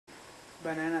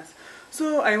bananas.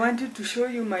 So I wanted to show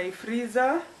you my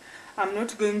freezer. I'm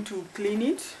not going to clean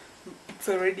it, it's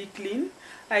already clean.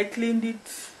 I cleaned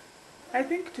it, I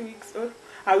think 2 weeks or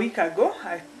a week ago.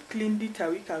 I cleaned it a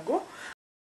week ago.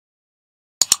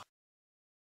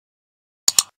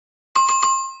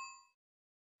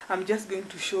 I'm just going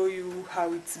to show you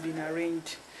how it's been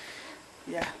arranged.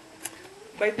 Yeah.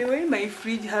 By the way, my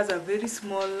fridge has a very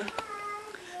small,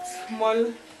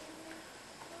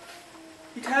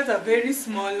 it has a very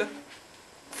small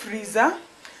freezer,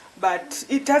 but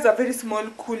it has a very small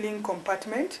cooling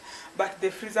compartment, but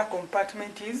the freezer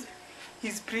compartment is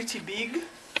pretty big.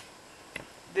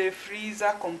 The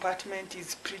freezer compartment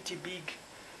is pretty big.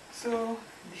 So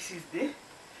this is the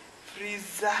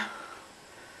freezer.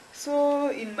 So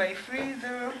in my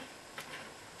freezer,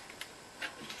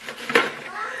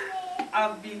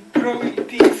 I've been throwing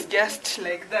things just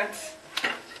like that.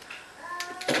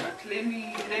 But let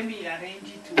me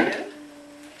arrange it well.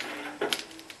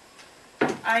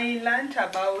 I learned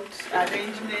about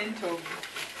arrangement of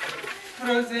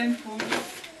frozen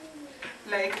foods.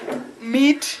 Like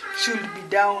meat should be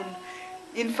down.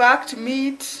 In fact,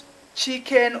 meat,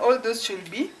 chicken, all those should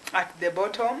be at the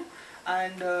bottom,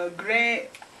 and grains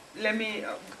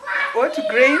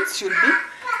should be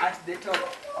at the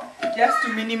top, just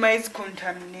to minimize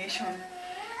contamination.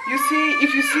 You see,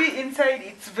 if you see inside,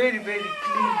 it's very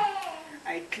clean.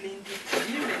 I cleaned it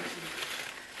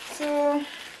recently.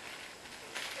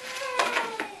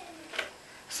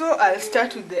 So I'll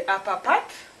start with the upper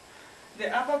part. The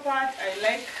upper part, I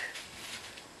like,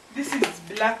 this is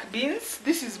black beans.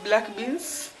 This is black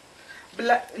beans.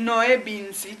 Noe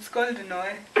beans. It's called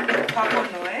Noe.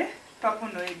 Purple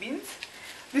Noe beans.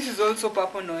 This is also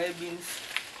purple Noe beans.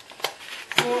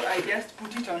 So I just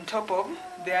put it on top of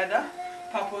the other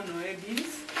purple Noe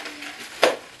beans.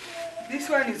 This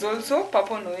one is also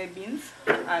purple Noe beans.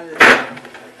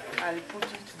 I'll put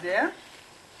it there.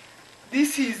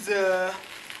 This is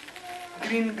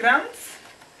green grams.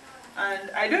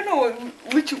 And I don't know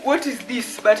what is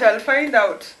this, but I'll find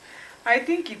out. I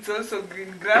think it's also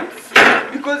green grams,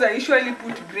 because I usually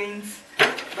put grains,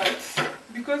 but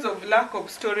because of lack of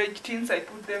storage tins, I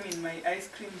put them in my ice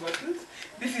cream bottles.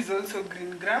 This is also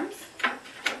green grams.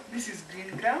 This is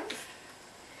green grams.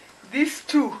 This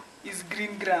too is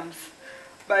green grams,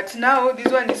 but now this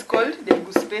one is called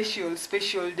dengu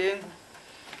special dengu.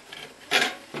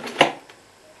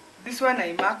 This one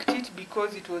I marked it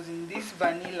because it was in this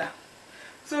vanilla.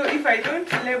 So if I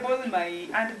don't label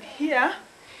and here,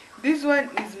 this one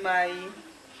is my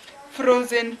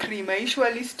frozen cream. I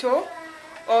usually store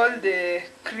all the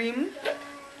cream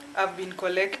I've been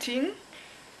collecting.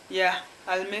 Yeah,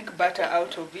 I'll make butter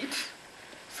out of it.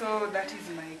 So that is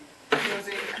my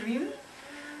frozen cream.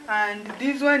 And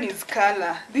this one is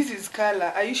color. This is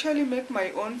color. I usually make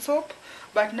my own soap,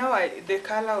 but now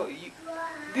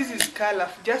this is color,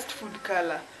 just food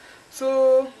color.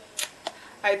 So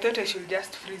I thought I should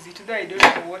just freeze it, though I don't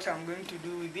know what I'm going to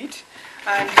do with it.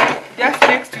 And just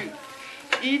next to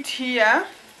it here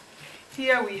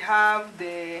we have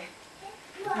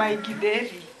my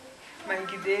githeri.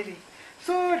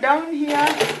 So down here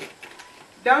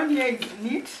is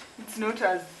neat. It's not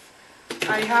as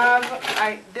I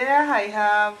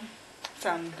have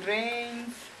some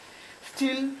grains,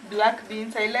 still black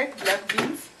beans. I like black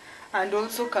beans, and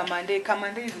also kamande.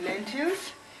 Kamande is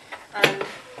lentils. And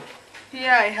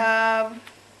here I have,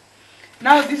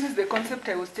 now this is the concept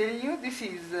I was telling you.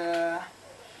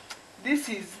 This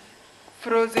is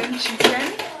frozen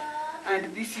chicken,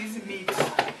 and this is meat.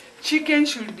 Chicken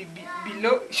should be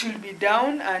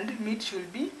down, and meat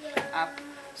should be up.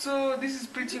 So this is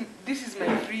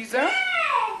my freezer.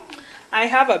 I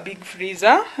have a big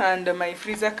freezer, and my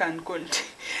freezer can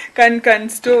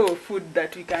store food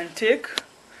that we can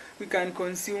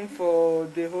consume for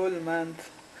the whole month.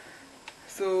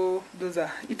 So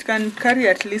it can carry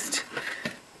at least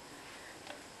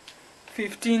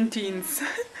 15 tins.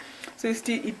 So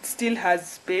it still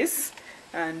has space.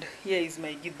 And here is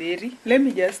my githeri. Let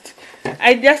me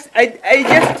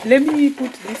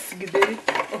put this githeri.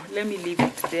 Oh, let me leave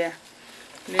it there.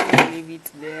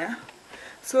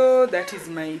 So that is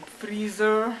my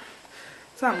freezer.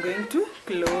 So I'm going to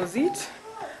close it.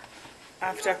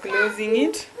 After closing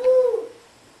it,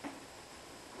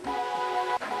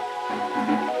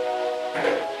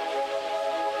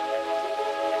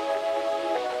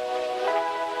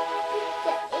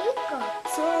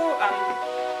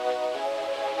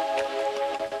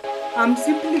 I'm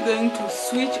simply going to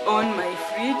switch on my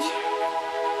fridge.